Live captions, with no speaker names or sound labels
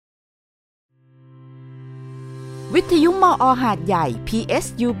วิทยุมอ.หาดใหญ่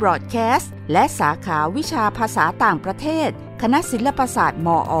PSU Broadcast และสาขาวิชาภาษาต่างประเทศคณะศิลปศาสตร์ม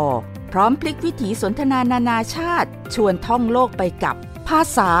อ.พร้อมพลิกวิถีสนทนานานาชาติชวนท่องโลกไปกับภา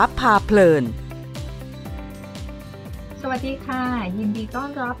ษาพาเพลินสวัสดีค่ะยินดีต้อน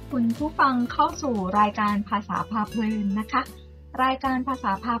รับคุณผู้ฟังเข้าสู่รายการภาษาพาเพลินนะคะรายการภาษ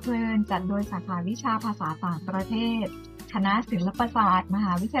าพาเพลินจัดโดยสาขาวิชาภาษาต่างประเทศคณะศิลปศาสตร์มห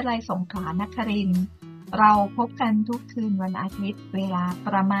าวิทยาลัยสงขลานครินทร์เราพบกันทุกคืนวันอาทิตย์เวลาป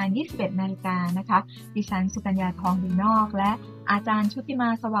ระมาณ 21:00 น.นะคะดิฉันสุกัญญาทองดีนอกและอาจารย์ชุติมา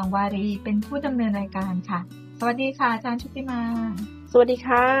สว่างวารีเป็นผู้ดำเนินรายการค่ะสวัสดีค่ะอาจารย์ชุติมาสวัสดี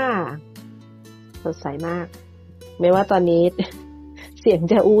ค่ะสดใสมากไม่ว่าตอนนี้เสียง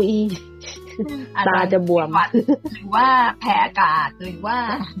จะอู้อี้ตาจะบวมหรือว่าแพ้อากาศหรือว่า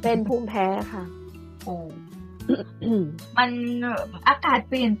เป็นภูมิแพ้ค่ะโอ้มันอากาศ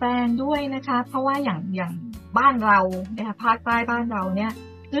เปลี่ยนแปลงด้วยนะคะเพราะว่าอย่างบ้านเราเนี่ยภาคใต้บ้านเราเนี่ย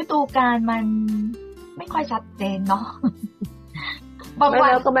ฤดูกาลมันไม่ค่อยชัดเจนเนาะบางวัน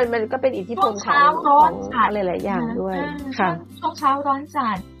แล้วก็มันก็เป็นอิทธิพลของหลายๆอย่างด้วยค่ะช่วงเช้าร้อนจั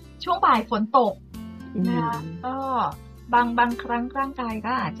ดช่วงบ่ายฝนตกนะคะก็บางครั้งร่างกาย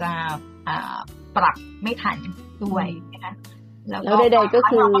ก็อาจจะปรับไม่ทันด้วยนะคะแล้วใดๆก็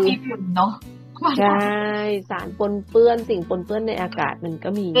คือมีฝุ่นเนาะใช่สารปนเปื้อนสิ่งปนเปื้อนในอากาศมันก็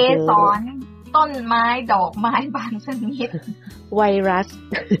มีเกสรต้นไม้ดอกไม้บางชนิดไวรัส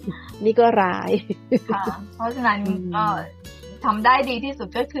นี่ก็ร้ายค่ะเพราะฉะนั้นก็ทำได้ดีที่สุด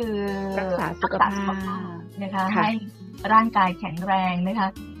ก็คือรักษาสุขภาพนะคะให้ร่างกายแข็งแรงนะคะ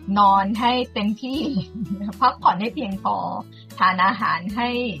นอนให้เต็มที่พักผ่อนให้เพียงพอทานอาหารให้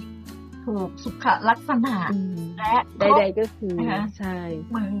ถูกสุขลักษณะและใดๆก็คือใช่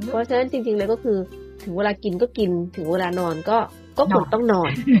เพราะฉะนั้นจริงๆเลยก็คือถึงเวลากินก็กินถึงเวลานอนก็ควรต้องนอ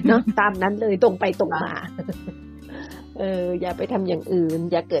นเนาะตามนั้นเลยตรงไปตรงมาอย่าไปทำอย่างอื่น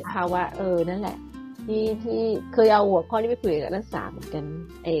อย่าเกิดภาวะนั่นแหละที่เคยเอาหัวข้อนี้ไปคุยกับนักศึกษาเหมือนกัน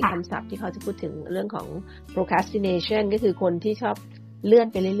คำศัพท์ที่เขาจะพูดถึงเรื่องของ procrastination ก็คือคนที่ชอบเลื่อน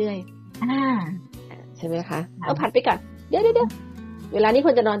ไปเรื่อยๆใช่ไหมคะเอาผัดไปก่อนเดี๋ยวเวลานี้ค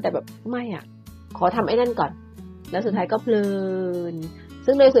วรจะนอนแต่แบบไม่ขอทำไอ้นั่นก่อนแล้วสุดท้ายก็เพลิน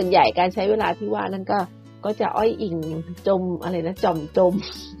ซึ่งโดยส่วนใหญ่การใช้เวลาที่ว่านั่นก็จะอ้อยอิงจมอะไรนะจม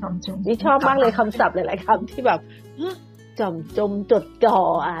นี่ชอบมากเลยคำศัพท์หลายๆคำที่แบบจมจดจ่อ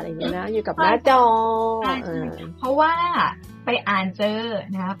อะไรอย่างเงี้ยนะอยู่กับหน้าจอเพราะว่าไปอ่านเจอ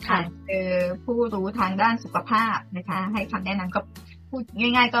นะคะผ่านเจอผู้รู้ทางด้านสุขภาพนะคะให้คำแนะนำก็พูด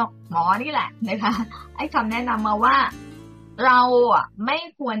ง่ายๆก็หมอนี่แหละนะคะให้คำแนะนำมาว่าเราไม่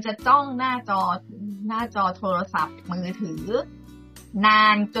ควรจะจ้องหน้าจอโทรศัพท์มือถือนา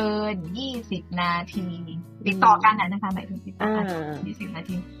นเกิน20 นาทีติดต่อกันนะคะหมายถึงติดต่อกัน20 นา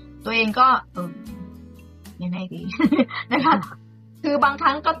ทีตัวเองก็ยังไงดีนะคะคือบางค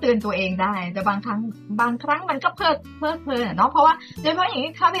รั้งก็เตือนตัวเองได้แต่บางครั้งมันก็เพลิดเพลินเนาะเพราะว่าโดยเฉพาะอย่าง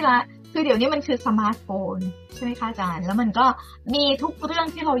นี้ถ้าเวลาคือเดี๋ยวนี้มันคือสมาร์ทโฟนใช่ไหมคะอาจารย์แล้วมันก็มีทุกเรื่อง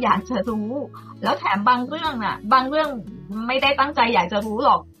ที่เราอยากจะรู้แล้วแถมบางเรื่องไม่ได้ตั้งใจอยากจะรู้ห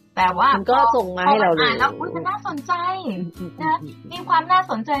รอกแต่ว่ามันก็ส่งมาให้เราเลยแล้วมันน่าสนใจนะมีความน่า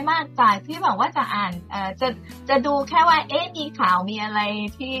สนใจมากจากที่แบบว่าจะอ่านจะดูแค่ว่ามีข่าวมีอะไร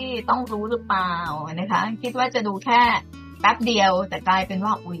ที่ต้องรู้หรือเปล่านะคะคิดว่าจะดูแค่แป๊บเดียวแต่กลายเป็น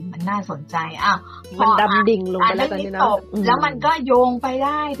ว่ามันน่าสนใจมันดำดิ่งลงไปแล้วตอนนี้เนาะแล้วมันก็โยงไปไ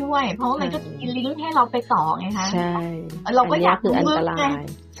ด้ด้วยเพราะมันก็มีลิงก์ให้เราไปต่อไงคะใช่เราก็อยากรู้อันตราย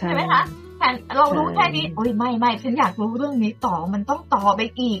ใช่ไหมคะแต่เรารู้แค่นี้ไม่ฉันอยากรู้เรื่องนี้ต่อมันต้องต่อไป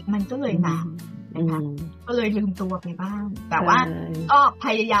อีกมันก็เลยมานะคะก็เลยลืมตัวไปบ้างแต่ว่าก็พ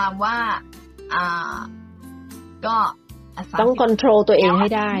ยายามว่าก็ต้องควบคุมตัวเองให้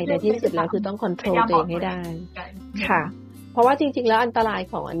ได้แต่ที่สุดแล้วคือต้องควบคุมตัวเองให้ได้ค่ะเพราะว่าจริงๆแล้วอันตราย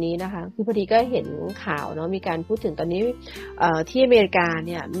ของอันนี้นะคะคือพอดีก็เห็นข่าวเนาะมีการพูดถึงตอนนี้ที่อเมริกาเ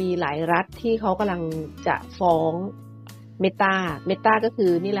นี่ยมีหลายรัฐที่เขากำลังจะฟ้องเมตาก็คื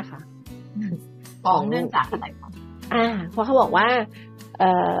อนี่แหละค่ะฟ้องเนื่องจากอะไรเพราะเขาบอกว่า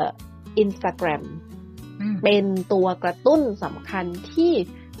Instagram เป็นตัวกระตุ้นสำคัญที่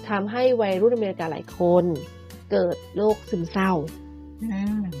ทำให้วัยรุ่นอเมริกาหลายคนเกิดโรคซึมเศร้า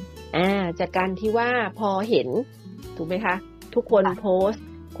จากการที่ว่าพอเห็นถูกไหมคะทุกคนโพสต์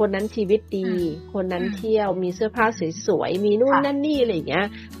คนนั้นชีวิตดีคนนั้นเที่ยวมีเสื้อผ้าสวยๆมีนู่นนั่นนี่อะไรอย่างเงี้ย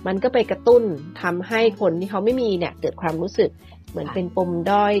มันก็ไปกระตุ้นทำให้คนที่เขาไม่มีเนี่ยเกิดความรู้สึกเหมือนเป็นปม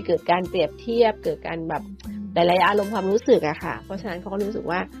ด้อยเกิดการเปรียบเทียบเกิดการแบบหลายๆอารมณ์ความรู้สึกอะค่ะเพราะฉะนั้นเขาก็รู้สึก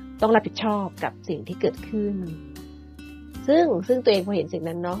ว่าต้องรับผิดชอบกับสิ่งที่เกิดขึ้นซึ่งตัวเองพอเห็นสิ่ง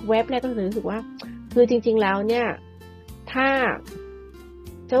นั้นเนาะแวบแรกก็รู้สึกว่าคือจริงๆแล้วเนี่ยถ้า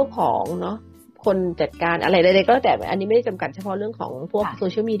เจ้าของเนาะ คนจัดการอะไรใดๆก็แล้วแต่อันนี้ไม่ได้จำกัดเฉพาะเรื่องของพวกโซ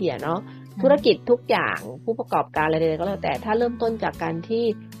เชียลมีเดียเนาะธุรกิจทุกอย่างผู้ประกอบการอะไรใดๆก็แล้วแต่ถ้าเริ่มต้นจากการที่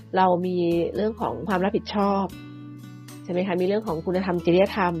เรามีเรื่องของความรับผิดชอบใช่ไหมคะมีเรื่องของคุณธรรมจริย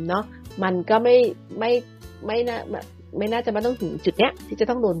ธรรมเนาะมันก็ไม่น่าจะมาต้องถึงจุดเนี้ยที่จะ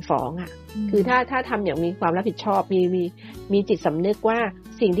ต้องโดนฟ้องอ่ะคือถ้าทำอย่างมีความรับผิดชอบมีจิตสำนึกว่า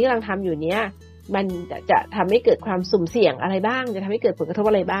สิ่งที่กำลังทำอยู่เนี้ยมันจะทำให้เกิดความสุ่มเสี่ยงอะไรบ้างจะทำให้เกิดผลกระทบ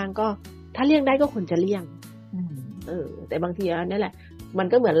อะไรบ้างก็ถ้าเลี่ยงได้ก็ควรจะเลี่ยงแต่บางทีนั่นแหละมัน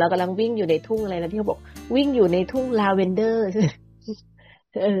ก็เหมือนเรากำลังวิ่งอยู่ในทุ่งอะไรนะที่เขาบอกวิ่งอยู่ในทุ่งลาเวนเดอร์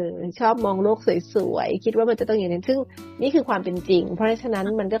ชอบมองโลกสวยๆคิดว่ามันจะต้องอย่างนั้นซึ่งนี่คือความเป็นจริงเพราะฉะนั้น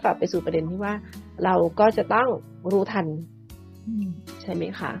มันก็กลับไปสู่ประเด็นที่ว่าเราก็จะต้องรู้ทันใช่ไหม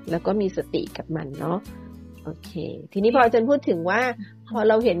คะแล้วก็มีสติกับมันเนาะโอเคทีนี้พออาจารย์พูดถึงว่าพอ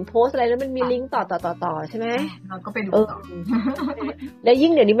เราเห็นโพสอะไรแล้วมันมีลิงก์ต่อใช่ไหมเราก็ไปดูต่อแล้วยิ่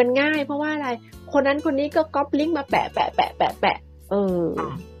งเดี๋ยวนี้มันง่ายเพราะว่าอะไรคนนั้นคนนี้ก็ก๊อปลิงก์มาแปะ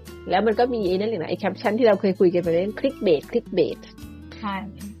แล้วมันก็มีนั่นแหละไอ้แคปชั่นที่เราเคยคุยกันไปเรื่องคลิกเบสใช่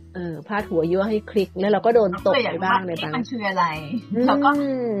พาดหัวยั่วให้คลิกแล้วเราก็โดนตกไปบ้างในบางมันคืออะไรเราก็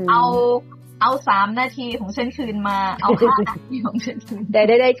เอา3 นาทีของฉันคืนมาเอา5 นาทีของฉันคืนแต่ใ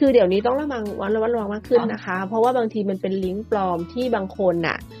ดๆคือเดี๋ยวนี้ต้องระวังมากขึ้นนะคะเพราะว่าบางทีมันเป็นลิงก์ปลอมที่บางคน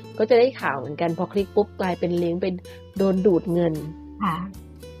น่ะก็จะได้ข่าวเหมือนกันพอคลิกปุ๊บกลายเป็นลิงก์เป็นโดนดูดเงิน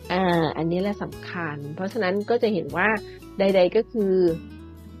อันนี้แหละสำคัญเพราะฉะนั้นก็จะเห็นว่าใดๆก็คือ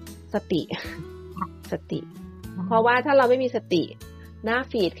สติเพราะว่าถ้าเราไม่มีสติหน้า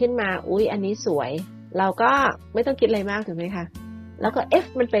ฟีดขึ้นมาอุ๊ยอันนี้สวยเราก็ไม่ต้องคิดอะไรมากถูกไหมคะแล้วก็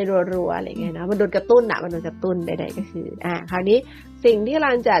มันไปรัวๆอะไรเงี้ยนะมันโดนกระตุ้นใดๆก็คือคราวนี้สิ่งที่เร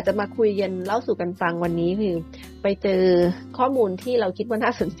าจะมาคุยกันเล่าสู่กันฟังวันนี้คือไปเจอข้อมูลที่เราคิดว่าน่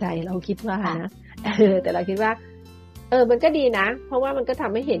าสนใจเราคิดว่านะแต่เราคิดว่ามันก็ดีนะเพราะว่ามันก็ท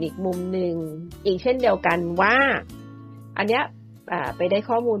ำให้เห็นอีกมุมนึงอีกเช่นเดียวกันว่าอันเนี้ยไปได้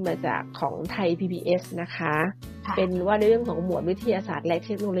ข้อมูลมาจากของไทย PBS นะคะเป็นว่าในเรื่องของหมวดวิทยาศาสตร์และเท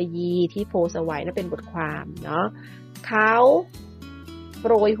คโนโลยีที่โพสต์เอาไว้นะเป็นบทความเนาะเขาโป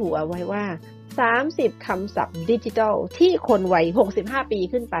รยหัวไว้ว่า30คำศัพท์ดิจิทัลที่คนวัย65ปี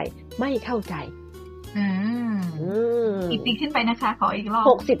ขึ้นไปไม่เข้าใจกี่ปีขึ้นไปนะคะขออีกรอบ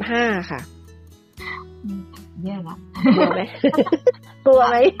65ค่ะแย่ละกลัวไหมกลัว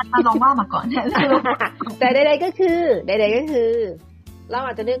ไหมลองว่ามาก่อนแต่ใดๆก็คือเราอ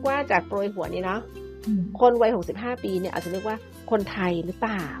าจจะเรียกว่าจากโปรยหัวนี้เนาะคนวัย65ปีเนี่ยอาจจะเรียกว่าคนไทยหรือเป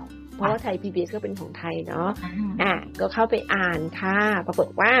ล่าเพราะว่าไทย PBS ก็เป็นของไทยเนาะก็เข้าไปอ่านค่ะปรากฏ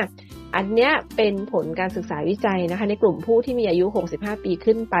ว่าอันเนี้ยเป็นผลการศึกษาวิจัยนะคะในกลุ่มผู้ที่มีอายุ65ปี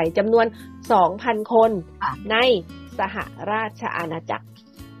ขึ้นไปจำนวน 2,000 คนในสหราชอาณาจักร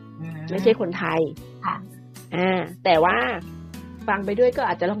ไม่ใช่คนไทยแต่ว่าฟังไปด้วยก็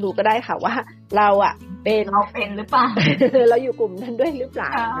อาจจะลองดูก็ได้ค่ะว่าเราเป็นหรือเปล่า เราอยู่กลุ่มนั้นด้วยหรือเปล่า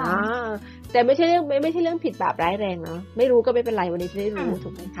แต่ไม่ใช่เรื่องผิดบาปร้ายแรงเนาะไม่รู้ก็ไม่เป็นไรวันนี้จะได้รู้ถู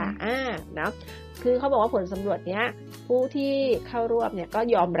กไหมคะเนาะคือเขาบอกว่าผลสำรวจเนี้ยผู้ที่เข้าร่วมเนี่ยก็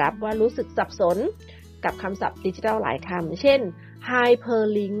ยอมรับว่ารู้สึกสับสนกับคำศัพท์ดิจิทัลหลายคำเช่น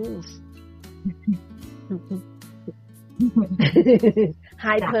hyperlinks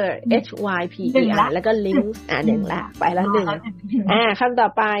hyper hyper แล้วก็ links 1ละไปแล้ว1คำต่อ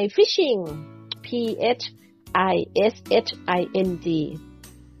ไป phishing phishing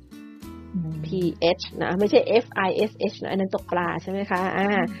ph นะไม่ใช่ fish นะอันนั้นตกปลาใช่ไหมคะ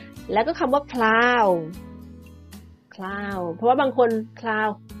แล้วก็คำว่า cloud เพราะว่าบางคน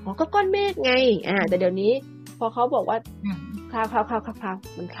cloud ก็ก้อนเมฆไงแต่เดี๋ยวนี้พอเขาบอกว่าคราว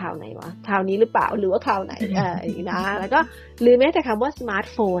มันคราวไหนวะคราวนี้หรือเปล่าหรือว่าคราวไหนนะแล้วก็หรือแม้แต่คำว่าสมาร์ท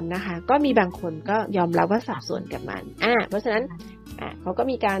โฟนนะคะก็มีบางคนก็ยอมรับว่าสับสนกับมันเพราะฉะนั้นเขาก็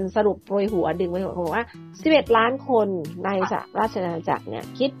มีการสรุปโปรยหัวดึงไว้บอกว่า11ล้านคนในสหราชอาณาจักรเนี่ย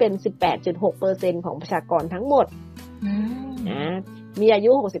คิดเป็น 18.6% ของประชากรทั้งหมดมีอา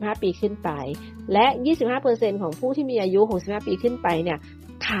ยุ65ปีขึ้นไปและ 25% ของผู้ที่มีอายุ65ปีขึ้นไปเนี่ย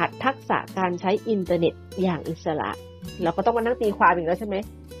ขาดทักษะการใช้อินเทอร์เน็ตอย่างอิสระเราก็ต้องมานั่งตีความอีกแล้วใช่ไหม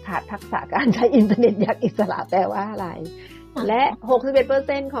ขาดทักษะการใช้อินเทอร์เน็ตอย่างอิสระแปลว่าอะไรและ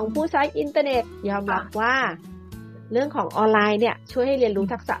 61% ของผู้ใช้อินเทอร์เน็ตยอมรับว่าเรื่องของออนไลน์เนี่ยช่วยให้เรียนรู้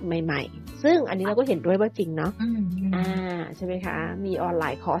ทักษะใหม่ๆซึ่งอันนี้เราก็เห็นด้วยว่าจริงเนาะใช่ไหมคะมีออนไล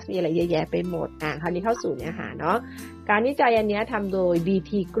น์คอร์สมีอะไรเยอะแยะไปหมดคราวนี้เข้าสู่เนื้อหาเนาะการวิจัยอันนี้ทำโดย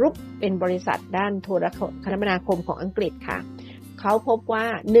BT Group เป็นบริษัทด้านโทรคมนาคมของอังกฤษค่ะเขาพบว่า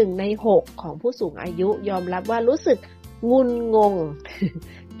1ใน6ของผู้สูงอายุยอมรับว่ารู้สึกงุนงง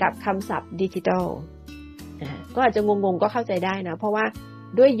กับคำศัพท์ดิจิทัลก็อาจจะงงก็เข้าใจได้นะเพราะว่า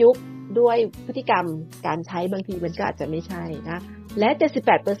ด้วยยุคด้วยพฤติกรรมการใช้บางทีมันก็อาจจะไม่ใช่นะและ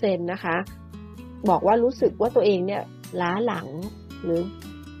 78% นะคะ บอกว่ารู้สึกว่าตัวเองเนี่ยล้าหลังหรือ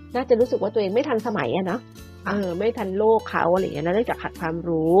น่าจะรู้สึกว่าตัวเองไม่ทันสมัยอะเนาะไม่ทันโลกเขาอะไรอย่างเงี้ยนะเนื่องจากขาดความ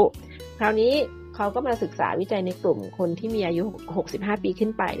รู้คราวนี้เขาก็มาศึกษาวิจัยในกลุ่มคนที่มีอายุ65ปีขึ้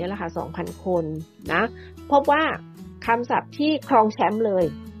นไปเนี่ยแหละค่ะ 2,000 คนนะพบว่าคำศัพท์ที่ครองแชมป์เลย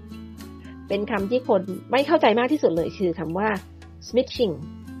เป็นคำที่คนไม่เข้าใจมากที่สุดเลยคือคำว่า switching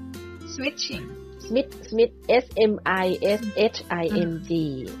smith s m i s h i n g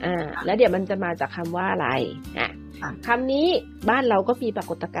แล้วเดี๋ยวมันจะมาจากคำว่าอะไรคำนี้บ้านเราก็มีปรา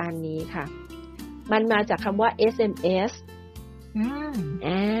กฏการณ์นี้ค่ะมันมาจากคำว่า SMS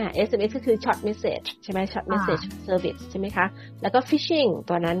SMS ก็คือ short message ใช่ไหม short message service ใช่ไหมคะแล้วก็ phishing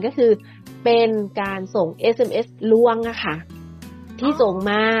ตัวนั้นก็คือเป็นการส่ง SMS ลวงอะค่ะที่ส่ง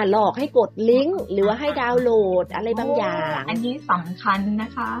มาหลอกให้กดลิงก์หรือว่าให้ดาวน์โหลดอะไรบางอย่างอันนี้สำคัญนะ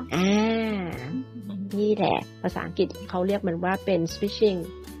คะนี่แหละภาษาอังกฤษเขาเรียกมันว่าเป็น phishing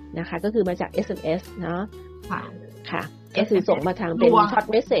นะคะก็คือมาจาก SMS เนาะค่ะก็คือส่งมาทางเป็น short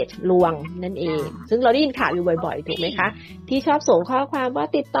message ลวงนั่นเองซึ่งเราได้ยินข่าวอยู่บ่อยๆถูกไหมคะที่ชอบส่งข้อความว่า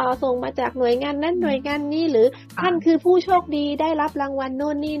ติดต่อส่งมาจากหน่วยงานนั้นหน่วยงานนี้หรือท่านคือผู้โชคดีได้รับรางวัลโ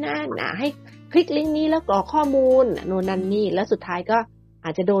น่นนี่นั่นให้คลิกลิงก์นี้แล้วกรอกข้อมูลโน่นนั่นนี่แล้วสุดท้ายก็อ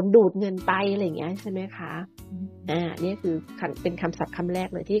าจจะโดนดูดเงินไปอะไรอย่างเงี้ยใช่ไหมคะนี่คือเป็นคำศัพท์คำแรก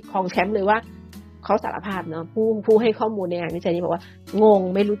เลยที่ครองแชมป์เลยว่าเขาสารภาพเนาะผู้ให้ข้อมูลในงานวิจัยนี้บอกว่างง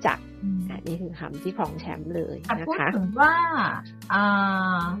ไม่รู้จักนี่คือคำที่ครองแชมป์เลยนะคะพูดถึงว่า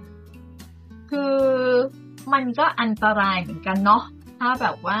คือมันก็อันตรายเหมือนกันเนาะถ้าแบ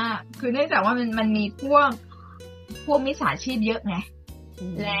บว่าคือเนื่องจากว่ามันมีพวกมิจฉาชีพเยอะไง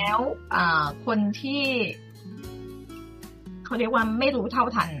แล้วคนที่เขาเรียกว่าไม่รู้เท่า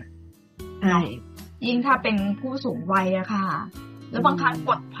ทันยิ่งถ้าเป็นผู้สูงวัยอะค่ะแล้วบางครั้งก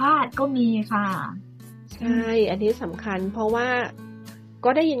ดพลาดก็มีค่ะใช่อันนี้สำคัญเพราะว่าก็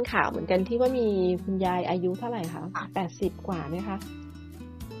ได้ยินข่าวเหมือนกันที่ว่ามีคุณยายอายุเท่าไหร่คะ80กว่าไหมคะ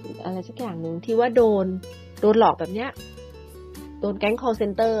อะไรสักอย่างนึงที่ว่าโดนหลอกแบบเนี้ยโดนแก๊ง call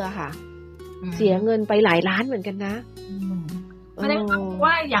center อะค่ะเสียเงินไปหลายล้านเหมือนกันนะแสดง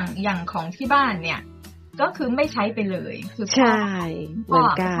ว่าอย่างของที่บ้านเนี่ยก็คือไม่ใช้ไปเลยคือใช่พ่อ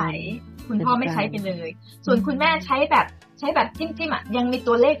ใช้คุณพ่อไม่ใช้ไปเลยส่วนคุณแม่ใช้แบบจิ้มๆอ่ะยังมี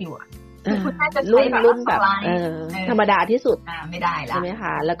ตัวเลขอยู่อ่ะคือคุณแม่จะใช้แบบธรรมดาที่สุดไม่ได้ละใช่ไหมค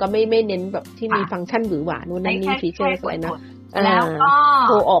ะแล้วก็ไม่เน้นแบบที่มีฟังก์ชันหวือหวานู่นนั่นนี่ฟีเจอร์อะไรนะแล้วก็โ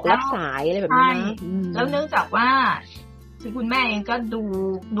ทรออกรับสายอะไรแบบนี้นะแล้วเนื่องจากว่าคือคุณแม่เองก็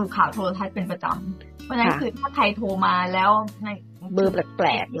ดูข่าวโทรทัศน์เป็นประจำเพราะฉะนั้นคือถ้าใครโทรมาแล้วในเบอร์แปล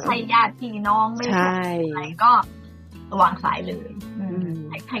กๆไม่ใช่ญาติพี่น้องไม่ใช่อะไรก็วางสายเลย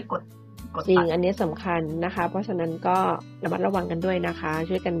ให้กดจริงอันนี้สำคัญนะคะเพราะฉะนั้นก็ระมัดระวังกันด้วยนะคะ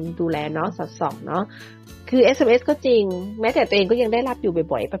ช่วยกันดูแลเนาะสอดส่องเนาะคือ SMS ก็จริงแม้แต่ตัวเองก็ยังได้รับอยู่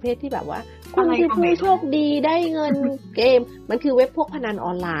บ่อยๆประเภทที่แบบว่าคุณคือผู้โชคดีได้เงินเกมมันคือเว็บพวกพนันอ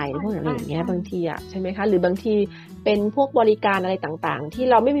อนไลน์พวกอะไรอย่างเงี้ยบางทีอ่ะใช่ไหมคะหรือบางทีเป็นพวกบริการอะไรต่างๆที่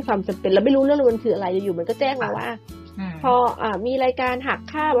เราไม่มีความจำเป็นเราไม่รู้เรื่องมันคืออะไรอยู่มันก็แจ้งมาว่าพอมีรายการหัก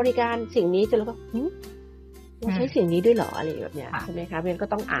ค่าบริการสิ่งนี้จะแล้วก็เราใช้สิ่งนี้ด้วยเหรออะไรแบบเนี้ยใช่ไหมคะเพราะฉะนั้นก็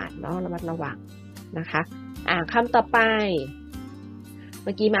ต้องอ่านเนาะระมัดระวังนะคะคำต่อไปเ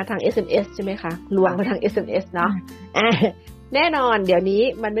มื่อกี้มาทาง SMS ใช่ไหมคะลวงมาทาง SMS เนาะแน่นอนเดี๋ยวนี้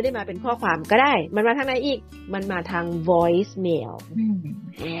มันไม่ได้มาเป็นข้อความก็ได้มันมาทางไหนอีกมันมาทาง voice mail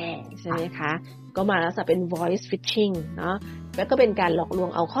ใช่ไหมคะก็มาแล้วจะเป็น voice phishing เนาะแล้วก็เป็นการหลอกลวง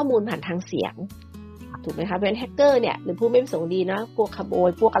เอาข้อมูลผ่านทางเสียงถูกไหมคะเป็นแฮกเกอร์เนี่ยหรือผู้ไม่ประสงค์ดีเนาะพวกขโมย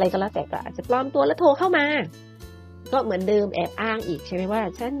พวกอะไรก็แล้วแต่ก็อาจจะปลอมตัวแล้วโทรเข้ามาก็เหมือนเดิมแอบอ้างอีกใช่ไหมว่า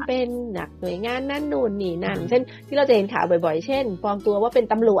ฉันเป็นนักหน่วยงานนั่นนู่นนี่นั่นเช่นที่เราจะเห็นข่าวบ่อยๆเช่นปลอมตัวว่าเป็น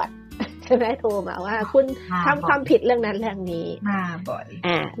ตำรวจใช่ไหมโทรมาว่าคุณทำความผิดเรื่องนั้นเรื่องนี้บ่อย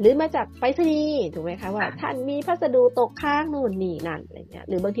หรือมาจากไปรษณีย์ถูกไหมคะว่าท่านมีพัสดุตกค้างนู่นนี่นั่นอะไรเงี้ย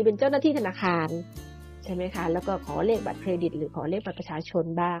หรือบางทีเป็นเจ้าหน้าที่ธนาคารใช่ไหมคะแล้วก็ขอเลขบัตรเครดิตหรือขอเลขบัตรประชาชน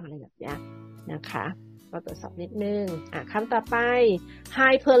บ้างอะไรแบบนี้นะคะก็ตรวจสอบนิดนึงคำต่อไป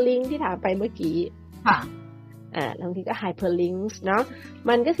hyperlink ที่ถามไปเมื่อกี้ค่ะบางทีก็ hyperlinks เนาะ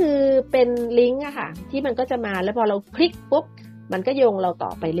มันก็คือเป็นลิงก์อะค่ะที่มันก็จะมาแล้วพอเราคลิกปุ๊บมันก็โยงเราต่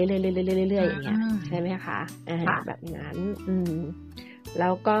อไปเรื่อยๆๆๆๆอย่างเงี้ยใช่ไหมคะแบบนั้นแล้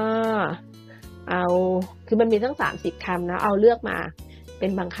วก็เอาคือมันมีตั้ง30คำนะเอาเลือกมาเป็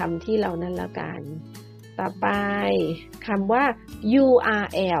นบางคำที่เรานั่นแล้วกันต่อไปคำว่า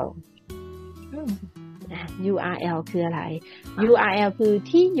URL URL คืออะไร URL คือ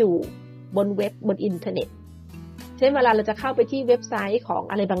ที่อยู่บนเว็บบนอินเทอร์เน็ตเช่นเวลาเราจะเข้าไปที่เว็บไซต์ของ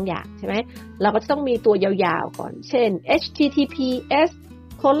อะไรบางอย่างใช่ไหมเราก็จะต้องมีตัวยาวๆก่อนเช่น https :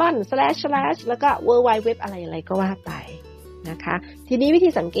 แล้วก็ www อะไรก็ว่าไปนะคะทีนี้วิธี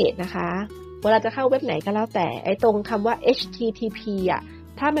สังเกตนะคะ เวลาจะเข้าเว็บไหนก็แล้วแต่ไอ้ตรงคำว่า http อ่ะ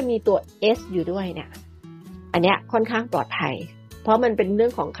ถ้ามันมีตัว s อยู่ด้วยเนี่ยอันเนี้ยค่อนข้างปลอดภัยเพราะมันเป็นเรื่อ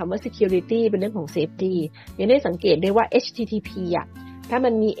งของคำว่า security เป็นเรื่องของ safety ยังได้สังเกตได้ว่า http อ่ะถ้ามั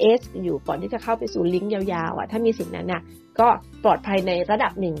นมี s อยู่ก่อนที่จะเข้าไปสู่ลิงก์ยาวๆอ่ะถ้ามีสิ่งนั้นน่ะก็ปลอดภัยในระดั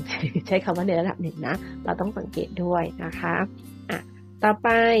บหนึ่ง ใช้คำว่าในระดับหนึ่งนะเราต้องสังเกตด้วยนะคะต่อไป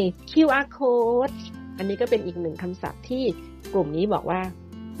QR code อันนี้ก็เป็นอีกหนึ่งคำศัพท์ที่กลุ่มนี้บอกว่า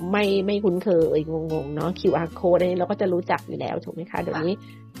ไม่คุ้นเคยงงๆเนาะ QR code อันนี้เราก็จะรู้จักอยู่แล้วถูกไหมคะเดี๋ยวนี้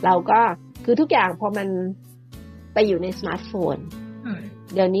เราก็คือทุกอย่างพอมันไปอยู่ในสมาร์ทโฟน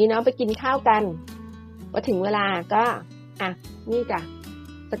เดี๋ยวนี้เนาะไปกินข้าวกันพอถึงเวลาก็นี่จ้ะ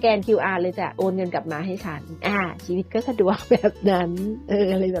สแกน QR เลยจ้ะโอนเงินกลับมาให้ฉันชีวิตก็สะดวกแบบนั้น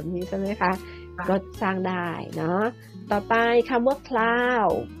อะไรแบบนี้ใช่ไหมคะก็สร้างได้เนาะต่อไปคำว่า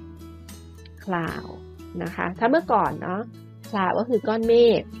cloud นะคะถ้าเมื่อก่อนเนาะ cloud ก็คือก้อนเม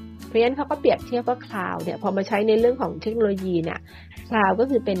ฆเพราะฉะนั้นเขาก็เปรียบเทียบว่า cloud เนี่ยพอมาใช้ในเรื่องของเทคโนโลยีเนี่ย cloud ก็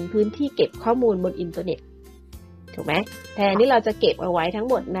คือเป็นพื้นที่เก็บข้อมูลบนอินเทอร์เน็ตถูกไหมแทนที่เราจะเก็บเอาไว้ทั้ง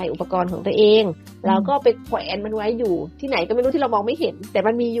หมดในอุปกรณ์ของตัวเองเราก็ไปแขวนมันไว้อยู่ที่ไหนก็ไม่รู้ที่เรามองไม่เห็นแต่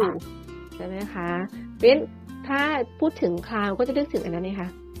มันมีอยู่ใช่ไหมคะเพราะฉะนั้นถ้าพูดถึง cloud ก็จะนึกถึงอันนั้นนะคะ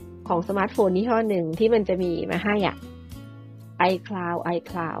ของสมาร์ทโฟนยี่ห้อหนึ่งที่มันจะมีมาให้iCloud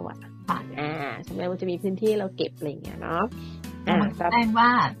ใช่ไหมมันจะมีพื้นที่เราเก็บอะไรอย่างเงี้ยเนาะแสดงว่า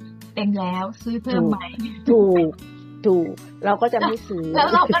เต็มแล้วซื้อเพิ่มไหมถูกเราก็จะไม่ซื้อแล้ว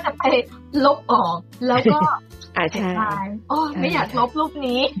เราก็จะไปลบออกแล้วก็ใช่ไม่อยากลบรูป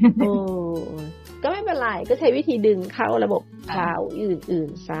นี้ก็ไม่เป็นไรก็ใช้วิธีดึงเข้าระบบคลาวด์อื่น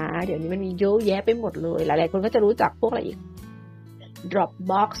ๆซะเดี๋ยวนี้มันมีเยอะแยะไปหมดเลยหลายๆคนก็จะรู้จักพวกอะไรอีก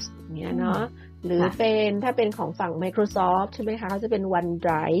Dropbox อย่างเงี้ยเนาะหรือเป็นถ้าเป็นของฝั่ง Microsoft ใช่ไหมคะเขาจะเป็น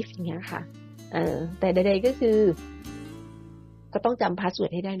OneDrive อย่างเงี้ยค่ะแต่ใดๆก็คือก็ต้องจำพาสเวิร์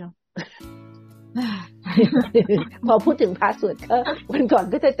ดให้ได้เนาะ พอพูดถึงพาสเวิร์ดก็วันก่อน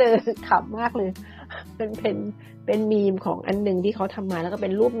ก็จะเจอขำมากเลยเป็นมีมของอันนึงที่เขาทำมาแล้วก็เป็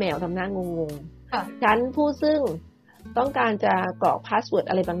นรูปแมวทำหน้างงๆฉันผู้ซึ่งต้องการจะกรอกพาสเวิร์ด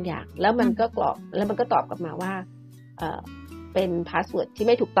อะไรบางอย่างแล้วมันก็กรอกแล้วมันก็ตอบกลับมาว่าเป็นพาสเวิร์ดที่ไ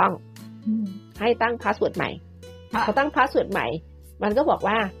ม่ถูกต้องให้ตั้งพาสเวิร์ดใหม่พอตั้งพาสเวิร์ดใหม่มันก็บอก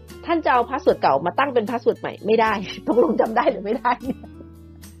ว่าท่านจะเอาพาสเวิร์ดเก่ามาตั้งเป็นพาสเวิร์ดใหม่ไม่ได้ตกลงจำได้หรือไม่ได้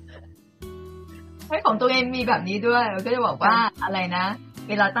ของตัวเองมีแบบนี้ด้วยก็จะบอกว่าอะไรนะ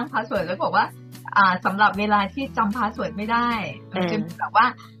เวลาตั้งพาสเวิร์ดแล้วบอกว่าสำหรับเวลาที่จำพาสเวิร์ดไม่ได้มันจะแบบว่า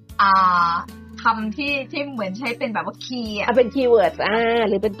คำที่เหมือนใช้เป็นแบบว่าคีย์เป็นคีย์เวิร์ด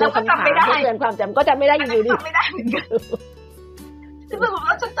หรือเป็นตัวคำถามที่เตือนความจำก็จำไม่ได้อยู่ดีจำไม่ได้เหมือนกันซึ่งบอก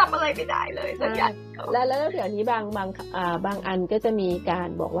ว่าฉันจำอะไรไม่ได้เลยสักอย่างแล้วเดี๋ยวนี้บางอันก็จะมีการ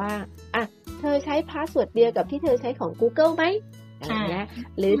บอกว่าเธอใช้พาสเวิร์ดเดียวกับที่เธอใช้ของ Google ไหมอะไรเงี้ย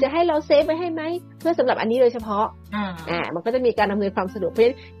หรือจะให้เราเซฟไว้ให้ไหมเพื่อสำหรับอันนี้โดยเฉพาะมันก็จะมีการอำนวยความสะดวกเพราะฉะ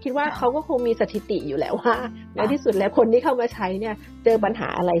นั้นคิดว่าเขาก็คงมีสถิติอยู่แล้วว่าในที่สุดแล้วคนที่เข้ามาใช้เนี่ยเจอปัญหา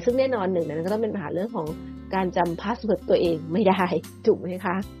อะไรซึ่งแน่นอนหนึ่งนั้นก็ต้องเป็นปัญหาเรื่องของการจำพาสเวิร์ดตัวเองไม่ได้ถูกไหมค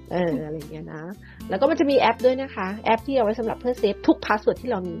ะอะไรเงี้ยนะแล้วก็มันจะมีแอปด้วยนะคะแอปที่เอาไว้สำหรับเพื่อเซฟทุกพาสเวิร์ดที่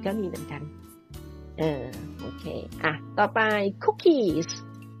เรามีก็มีเหมือนกันโอเคต่อไป cookies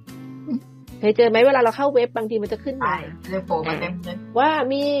เคยเจอไหมเวลาเราเข้าเว็บบางทีมันจะขึ้นมาว่า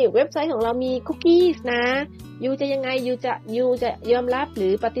มีเว็บไซต์ของเรามีคุกกี้นะยูจะยังไงยูจะยอมรับหรื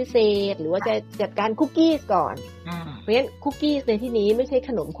อปฏิเสธหรือว่าจะจัดการคุกกี้ก่อนเพราะฉะนั้นคุกกี้ในที่นี้ไม่ใช่ข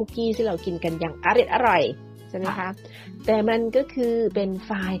นมคุกกี้ที่เรากินกันอย่างอร่อยใช่ไหมคะแต่มันก็คือเป็นไ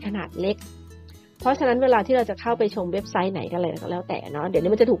ฟล์ขนาดเล็กเพราะฉะนั้นเวลาที่เราจะเข้าไปชมเว็บไซต์ไหนก็เลยก็แล้วแต่เนาะเดี๋ยว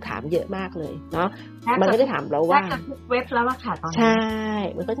นี้มันจะถูกถามเยอะมากเลยเนาะมันก็จะถามเราว่าทุกเว็บแล้วค่ะตอนนี้ใช่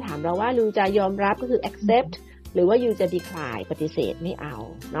มันก็จะถามเราว่ายูจะยอมรับก็คือ accept หรือว่ายูจะ decline ปฏิเสธไม่เอา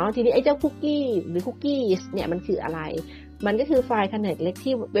เนาะทีนี้ไอ้เจ้าคุกกี้หรือคุกกี้เนี่ยมันคืออะไรมันก็คือไฟล์ขนาดเล็ก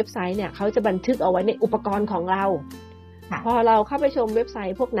ที่เว็บไซต์เนี่ยเขาจะบันทึกเอาไว้ในอุปกรณ์ของเราพอเราเข้าไปชมเว็บไซ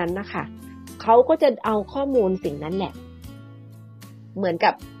ต์พวกนั้นนะคะเขาก็จะเอาข้อมูลสิ่งนั้นแหละเหมือน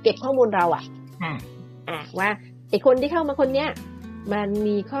กับเก็บข้อมูลเราว่าไอ้คนที่เข้ามาคนเนี้ยมัน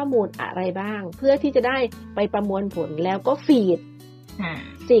มีข้อมูลอะไรบ้างเพื่อที่จะได้ไปประมวลผลแล้วก็ฟีด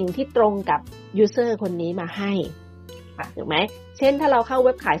สิ่งที่ตรงกับยูเซอร์คนนี้มาให้ถูกไหมเช่นถ้าเราเข้าเ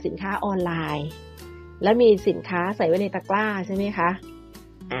ว็บขายสินค้าออนไลน์แล้วมีสินค้าใส่ไว้ในตะกร้าใช่ไหมคะ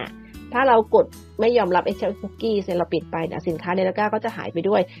ถ้าเรากดไม่ยอมรับไอ้เจ้าคุกกี้เราปิดไปนะสินค้าในตะกร้าก็จะหายไป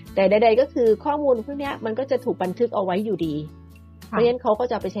ด้วยแต่ใดๆก็คือข้อมูลพวกนี้มันก็จะถูกบันทึกเอาไว้อยู่ดีเพราะฉะนั้นเขาก็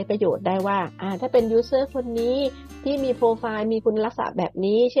จะไปใช้ประโยชน์ได้ว่าถ้าเป็นยูเซอร์คนนี้ที่มีโปรไฟล์มีคุณลักษณะแบบ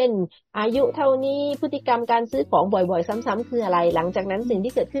นี้เช่นอายุเท่านี้พฤติกรรมการซื้อของบ่อยๆซ้ำๆคืออะไรหลังจากนั้นสิ่ง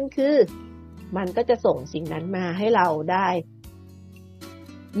ที่เกิดขึ้นคือมันก็จะส่งสิ่งนั้นมาให้เราได้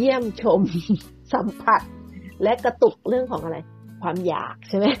เยี่ยมชม สัมผัสและกระตุกเรื่องของอะไรความอยาก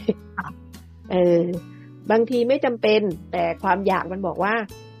ใช่ไหมบางทีไม่จำเป็นแต่ความอยากมันบอกว่า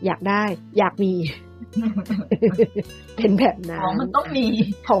อยากได้อยากมี เป็นแบบนั้นของมันต้องมี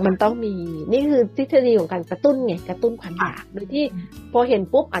นี่คือทฤษฎีของการกระตุ้นไงกระตุ้นความอยากโดยที่พอเห็น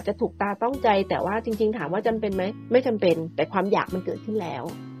ปุ๊บอาจจะถูกตาต้องใจแต่ว่าจริงๆถามว่าจำเป็นไหมไม่จำเป็นแต่ความอยากมันเกิดขึ้นแล้ว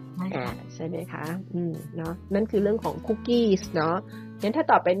ใช่ไหมคะเนาะนั่นคือเรื่องของคุกกี้เนาะงั้นถ้า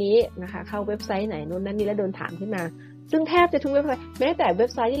ต่อไปนี้นะคะเข้าเว็บไซต์ไหนนู้นนั่นนี่แล้วโดนถามขึ้นมาซึ่งแทบจะทุกเว็บไซต์แม้แต่เว็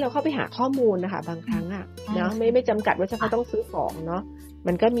บไซต์ที่เราเข้าไปหาข้อมูลนะคะบางครั้งเนาะไม่จำกัดว่าจะต้องซื้อของเนาะ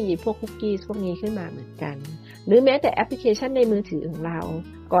มันก็มีพวกคุกกี้พวกนี้ขึ้นมาเหมือนกันหรือแม้แต่แอปพลิเคชันในมือถือของเรา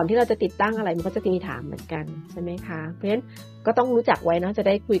ก่อนที่เราจะติดตั้งอะไรมันก็จะมีถามเหมือนกันใช่ไหมคะเพราะฉะนั้นก็ต้องรู้จักไว้เนาะจะไ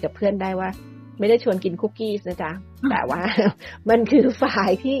ด้คุยกับเพื่อนได้ว่าไม่ได้ชวนกินคุกกี้นะจ๊ะแต่ว่ามันคือฝ่า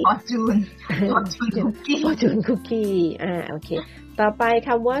ยที่Fortune cookie โอเคต่อไปค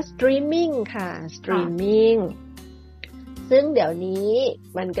ำว่า streaming ค่ะ streaming ซึ่งเดี๋ยวนี้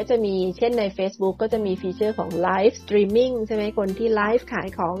มันก็จะมีเช่นใน Facebook ก็จะมีฟีเจอร์ของ live streaming ใช่ไหมคนที่ไลฟ์ขาย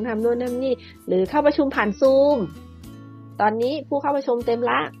ของทำโน่นทำนี่หรือเข้าประชุมผ่าน Zoom ตอนนี้ผู้เข้าประชุมเต็ม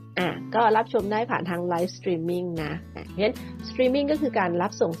ละก็รับชมได้ผ่านทาง live streaming นะเพราะฉะนั้น streaming ก็คือการรั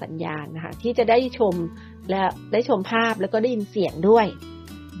บส่งสัญญาณนะคะที่จะได้ชมและได้ชมภาพแล้วก็ได้ยินเสียงด้วย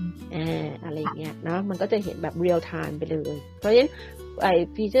อะไรอย่างเงี้ยเนาะมันก็จะเห็นแบบ real time ไปเลยเพราะฉะนั้น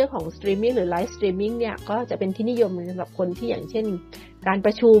ฟีเจอร์ของ streaming หรือ live streaming เนี่ยก็จะเป็นที่นิยมสำหรับคนที่อย่างเช่นการป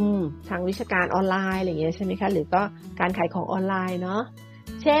ระชุมทางวิชาการออนไลน์อะไรอย่างเงี้ยใช่ไหมคะหรือก็การขายของออนไลน์เนาะ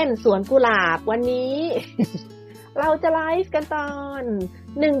เช่นสวนกุหลาบวันนี้ เราจะไลฟ์กันตอน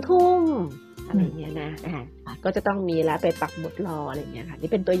 1 ทุ่มอะไรอย่างเงี้ยนะก็จะต้องมีแล้วไปปักหมุดรออะไรอย่างเงี้ยค่ะนี่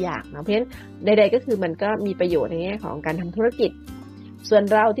เป็นตัวอย่างเนาะเพราะฉะนั้นใดๆก็คือมันก็มีประโยชน์ในแง่ของการทำธุรกิจส่วน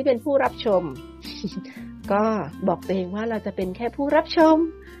เราที่เป็นผู้รับชม ก็บอกตัวเองว่าเราจะเป็นแค่ผู้รับชม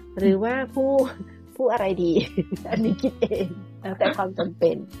หรือว่าผู้อะไรดี อันนี้คิดเองแล้วแต่ความจำเ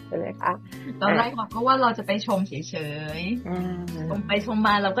ป็นใช่ไหมคะตอนแรกก็ว่าเราจะไปชมเฉยๆชมไปชมม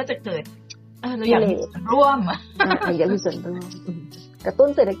าเราก็จะเกิดเราอยากมีส่วนร่วมอยากมีส่วนร่วมกระตุ้น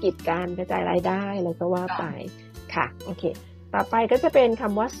เศรษฐกิจการกระจายรายได้อะไรก็ว่าไปค่ะโอเคต่อไปก็จะเป็นค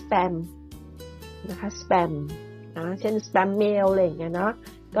ำว่า spam นะคะ spam นะเช่น spam mail อะไรอย่างเงี้ยเนาะ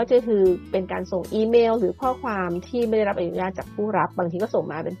ก็จะคือเป็นการส่งอีเมลหรือข้อความที่ไม่ได้รับอนุญาตจากผู้รับบางทีก็ส่ง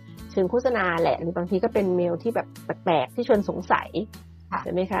มาเป็นเชิงโฆษณาแหละหรือบางทีก็เป็นเมลที่แบบแปลกๆที่ชวนสงสัยใ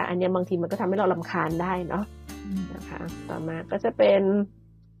ช่ไหมคะอันนี้บางทีมันก็ทำให้เรารำคาญได้เนาะนะคะต่อมาก็จะเป็น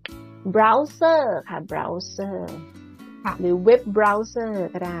browser ค่ะ browser หรือ web browser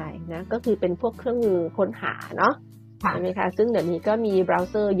ก็ได้นะก็คือเป็นพวกเครื่องมือค้นหาเนาะใช่ไหมคะซึ่งเดี๋ยวนี้ก็มี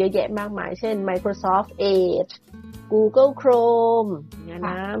browser เยอะแยะมากมายเช่น Microsoft Edge Google Chrome น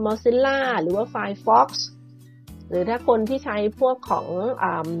ะ Mozilla หรือว่า Firefox หรือถ้าคนที่ใช้พวกของ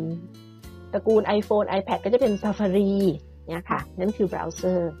ตระกูล iPhone iPad ก็จะเป็น Safari เนี่ยค่ะนั่นคือ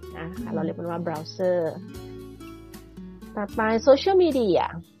browser นะคะเราเรียกมันว่า browser ต่อไป social media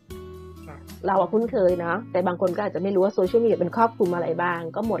เราคุ้นเคยเนาะแต่บางคนก็อาจจะไม่รู้ว่าโซเชียลมีเดียเป็นครอบคลุมอะไรบ้าง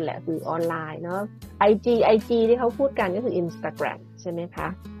ก็หมดแหละคือออนไลน์เนาะ IG ที่เขาพูดกันก็คือ Instagram ใช่ไหมคะ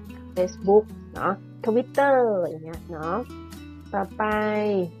Facebook เนาะ Twitter อย่างเงี้ยเนาะต่อไป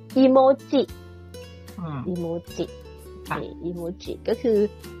emoji ก็คือ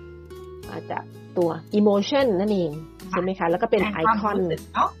มาจากตัว emotion นั่นเองใช่ไหมคะแล้วก็เป็นไอคอน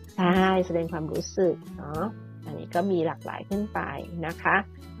ใช่แสดงความรู้สึกเนาะอันนี้ก็มีหลากหลายขึ้นไปนะคะ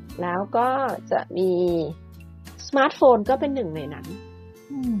แล้วก็จะมีสมาร์ทโฟนก็เป็นหนึ่งในนั้น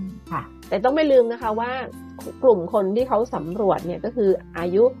แต่ต้องไม่ลืมนะคะว่ากลุ่มคนที่เขาสำรวจเนี่ยก็คืออา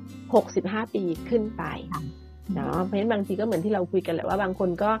ยุ65ปีขึ้นไปเนาะเพราะฉะนั้นบางทีก็เหมือนที่เราคุยกันแหละว่าบางคน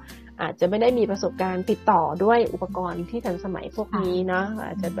ก็อาจจะไม่ได้มีประสบการณ์ติดต่อด้วยอุปกรณ์ที่ทันสมัยพวกนี้เนาะอ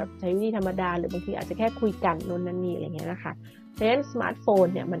าจจะแบบใช้วิธีธรรมดาหรือบางทีอาจจะแค่คุยกันโน่นนั่นนี่อะไรเงี้ยนะคะเพราะฉะนั้นสมาร์ทโฟน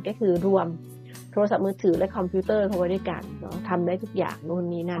เนี่ยมันก็คือรวมโทรศัพท์มือถือและคอมพิวเตอร์เข้าไว้ด้วยกันเนาะทำได้ทุกอย่างโน่น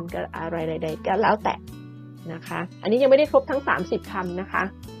นี่นั่นก็อะไรใดๆก็แล้วแต่นะคะอันนี้ยังไม่ได้ครบทั้ง30คำนะคะ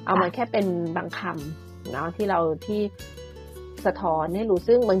เอามาแค่เป็นบางคำเนาะที่สะท้อนให้รู้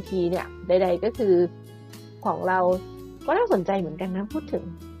ซึ่งบางทีเนี่ยใดๆก็คือของเราก็น่าสนใจเหมือนกันนะพูดถึง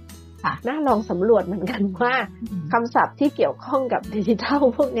น่าลองสำรวจเหมือนกันว่าคำศัพท์ที่เกี่ยวข้องกับดิจิทัล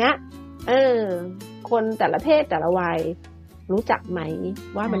พวกเนี้ยคนแต่ละเพศแต่ละวัยรู้จักไหม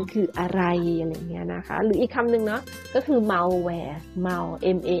ว่ามันคืออะไรอะไรเงี้ยนะคะหรืออีกคำหนึ่งเนาะก็คือ malware mal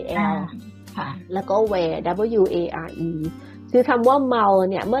แล้วก็ ware ware คือคำว่า mal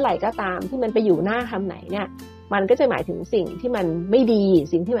เนี่ยเมื่อไหร่ก็ตามที่มันไปอยู่หน้าคำไหนเนี่ยมันก็จะหมายถึงสิ่งที่มันไม่ดี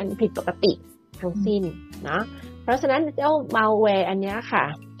สิ่งที่มันผิดปกติทั้งสิ้นนะเพราะฉะนั้นเจ้า malware อันนี้ค่ะ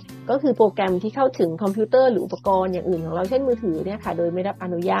ก็คือโปรแกรมที่เข้าถึงคอมพิวเตอร์หรืออุปกรณ์อย่างอื่นของเราเช่นมือถือเนี่ยค่ะโดยไม่รับอ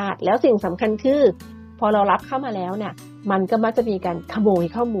นุญาตแล้วสิ่งสำคัญคือพอเรารับเข้ามาแล้วเนี่ยมันก็มักจะมีการขโมย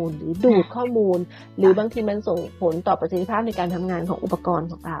ข้อมูลหรือดูดข้อมูลหรือบางทีมันส่งผลต่อประสิทธิภาพในการทำงานของอุปกรณ์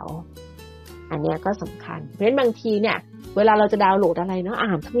ของเราอันนี้ก็สำคัญเพราะฉะนั้นบางทีเนี่ยเวลาเราจะดาวน์โหลดอะไรเนาะอ่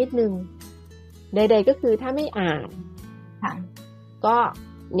านสักนิดนึงใดๆก็คือถ้าไม่อ่านก็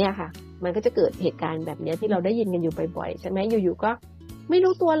เนี่ยค่ะมันก็จะเกิดเหตุการณ์แบบนี้ที่เราได้ยินกันอยู่บ่อยๆใช่ไหมอยู่ๆก็ไม่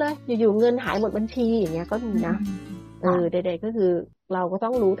รู้ตัวเลยอยู่ๆเงินหายหมดบัญชีอย่างเงี้ยก็มีนะใดๆก็คือเราก็ต้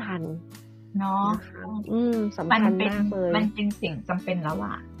องรู้ทันเนาะสำคัญมากเลยมันเป็นสิ่งจำเป็นแล้ว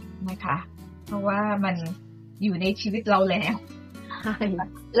ล่ะนะคะเพราะว่ามันอยู่ในชีวิตเราแล้ว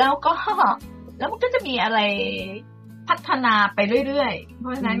แล้วมันก็จะมีอะไรพัฒนาไปเรื่อยๆเพร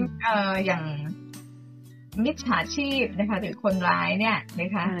าะฉะนั้นอย่างมิจฉาชีพนะคะหรือคนร้ายเนี่ยน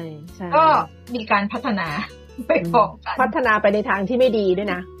ะคะก็มีการพัฒนาไปพร้อมกันพัฒนาไปในทางที่ไม่ดีด้วย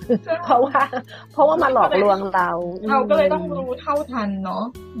นะเพราะว่ามาหลอกลวงเราก็เลยต้องรู้เท่าทันเนาะ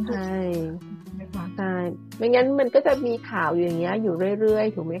ใช่ไม่งั้นมันก็จะมีข่าวอย่างเงี้ยอยู่เรื่อย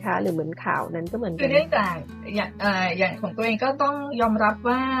ๆถูกไหมคะหรือเหมือนข่าวนั้นก็เหมือนกันคือเนื่องจากอย่างของตัวเองก็ต้องยอมรับ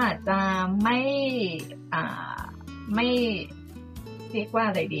ว่าจะไม่เรียกว่า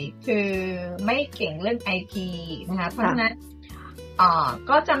อะไรดีคือไม่เก่งเรื่อง IT นะคะเพราะฉะนั้น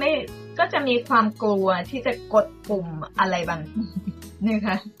ก็จะมีความกลัวที่จะกดปุ่มอะไรบางนะค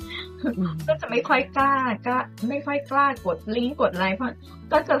ะก็จะไม่ค่อยกล้ากดลิงก์กดอะไรเพราะ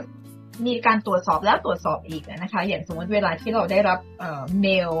ก็จะมีการตรวจสอบแล้วตรวจสอบอีกนะคะอย่างสมมติเวลาที่เราได้รับเม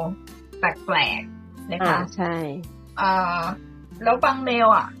ลแปลกๆนะคะใช่แล้วบางเมล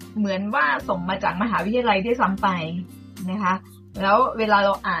เหมือนว่าส่งมาจากมหาวิทยาลัยด้วยซ้ำไปนะคะแล้วเวลาเร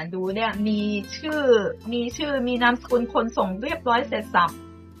าอ่านดูเนี่ยมีชื่อมีนามสกุลคนส่งเรียบร้อยเสร็จสับ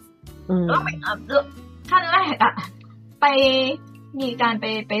แล้วขั้นแรกไปมีการ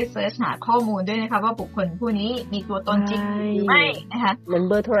ไปเสิร์ชหาข้อมูลด้วยนะคะว่าบุคคลผู้นี้มีตัวตนจริงหรือไม่นะคะเหมือน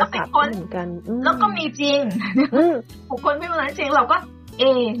เบอร์โทรศัพท์เหมือนกันแล้วก็มีจริงบุคคลผู้นั้นจริงเราก็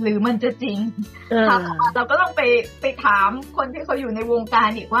หรือมันจะจริงเราก็ต้องไปถามคนที่เขาอยู่ในวงการ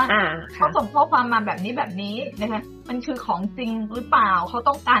อีกว่าเขาส่งข้อความมาแบบนี้นะคะมันคือของจริงหรือเปล่าเขา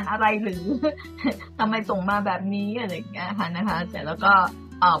ต้องการอะไรหรือทำไมส่งมาแบบนี้อะไรอย่างเงี้ยค่ะนะคะเสร็จแล้วก็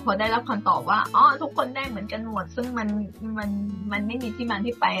พอได้รับคำตอบว่าทุกคนได้เหมือนกันหมดซึ่งมันไม่มีที่มา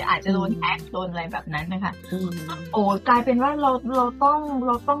ที่ไปอาจจะโดนแฮกโดนอะไรแบบนั้นนะคะกลายเป็นว่าเราต้อ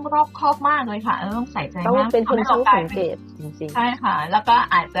งรอบคอบมากเลยค่ะเราต้องใส่ใจมากต้องเป็นคนช่างสังเกตจริงๆใช่ค่ะแล้วก็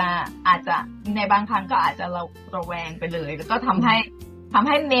อาจจะในบางครั้งก็อาจจะเราระแวงไปเลยแล้วก็ทำใ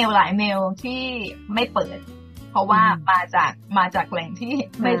ห้เมลหลายเมลที่ไม่เปิดเพราะว่ามาจากแหล่งที่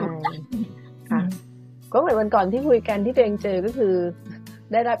ไม่รู้จักก็เหมือนวันก่อนที่คุยกันที่ตัวเองเจอก็คือ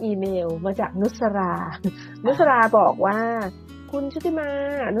ได้รับอีเมลมาจากนุสราบอกว่าคุณชุติมา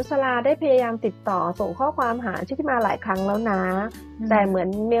นุสราได้พยายามติดต่อส่งข้อความหาชุติมาหลายครั้งแล้วนะแต่เหมือน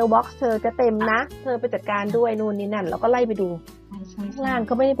เมลบ็อกซ์เธอจะเต็มนะเธอไปจัดการด้วยนู่นนี่นั่นแล้วก็ไล่ไปดูข้างล่าง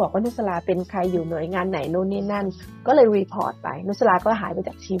ก็ไม่ได้บอกว่านุสราเป็นใครอยู่หน่วยงานไหนนู่นนี่นั่นก็เลยรีพอร์ตไปนุสราก็หายไปจ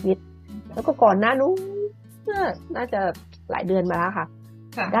ากชีวิตแล้วก็ก่อนหน้านู้นน่าจะหลายเดือนมาแล้วค่ะ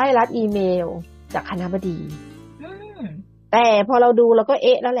ได้รับอีเมลจากคณบดีแต่พอเราดูเราก็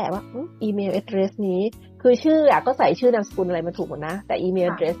แล้วแหละว่าอีเมล address นี้คือชื่อก็ใส่ชื่อนามสกุลอะไรมาถูกหมดนะแต่อีเมล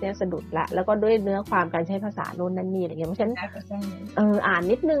address เนี่ยสะดุดละแล้วก็ด้วยเนื้อความการใช้ภาษาโน่นนั่นนี่อะไรเงี้ยเพราะฉะนั้นอ่าน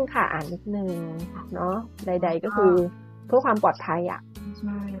นิดนึงค่ะอ่านนิดนึงเนาะใดๆก็คือเพื่อความปลอดภัยใ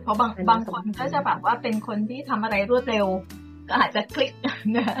ช่เพราะบางคนก็จะแบบว่าเป็นคนที่ทำอะไรรวดเร็วก็อาจจะคลิก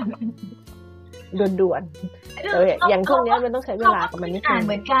ด่วนๆอย่างพวกนี้มันต้องใช้เวลากับมันนิดนึงอ่านเ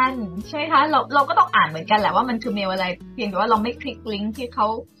หมือนกันใช่ไหมคะเราก็ต้องอ่านเหมือนกันแหละว่ามันคือเมลอะไรเพียงแต่ว่าเราไม่คลิกลิงก์ที่เขา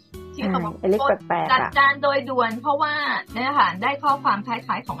บอกจัดการโดยด่วนเพราะว่าเนี่ยค่ะได้ข้อความค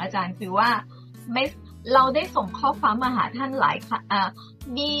ล้ายๆของอาจารย์คือว่าไม่เราได้ส่งข้อความมาหาท่านหลาย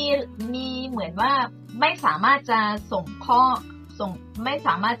มีเหมือนว่าไม่สามารถจะไม่ส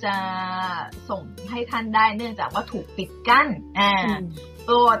ามารถจะส่งให้ท่านได้เนื่องจากว่าถูกปิดกั้นโ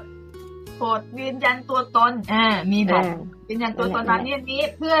ปรดยืนยันตัวตนมีบอกยืนยันตัวตนนั้นนี้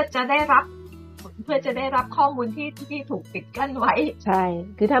เพื่อจะได้รับข้อมูลที่ถูกปิดกั้นไว้ใช่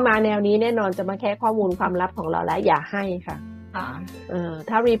คือถ้ามาแนวนี้แน่นอนจะมาแค่ข้อมูลความลับของเราแล้วอย่าให้ค่ะ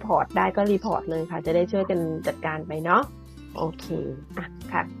ถ้ารีพอร์ตได้ก็รีพอร์ตเลยค่ะจะได้ช่วยกันจัดการไปเนาะโอเค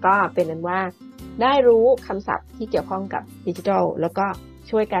ค่ะก็เป็นนั้นว่าได้รู้คำศัพท์ที่เกี่ยวข้องกับดิจิทัลแล้วก็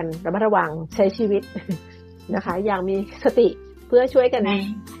ช่วยกันระมัดระวังใช้ชีวิตนะคะอย่างมีสติเพื่อช่วยกัน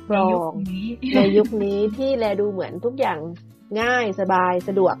กรองในยุคนี้ที่แลดูเหมือนทุกอย่างง่ายสบายส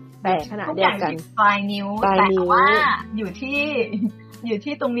ะดวกแต่ขณะเดียวกันปลายนิ้วแต่ว่าอยู่ที่ อยู่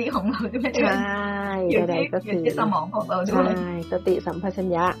ที่ตรงนี้ของเราด้วยใช่อยู่ที่สมองของเราด้วยใช่สติสัมปชัญ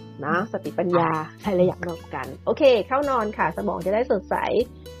ญะนะสติปัญญาใช่เลยอย่างรวมกันโอเคเข้านอนค่ะสมองจะได้สดใส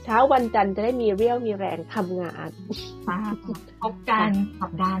เช้าวันจันทร์จะได้มีเรี่ยวมีแรงทำงานพบกันสั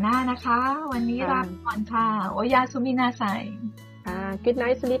ปดาห์หน้านะคะวันนี้ลาไปก่อนค่ะโอยาสุมินาไซGood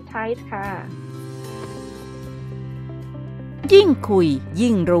night sleep tight ค่ะยิ่งคุย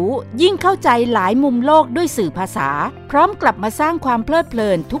ยิ่งรู้ยิ่งเข้าใจหลายมุมโลกด้วยสื่อภาษาพร้อมกลับมาสร้างความเพลิดเพลิ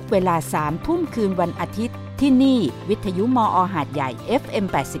นทุกเวลา 3 ทุ่มคืนวันอาทิตย์ที่นี่วิทยุมอ.หาดใหญ่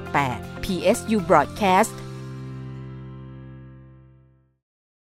FM88 PSU Broadcast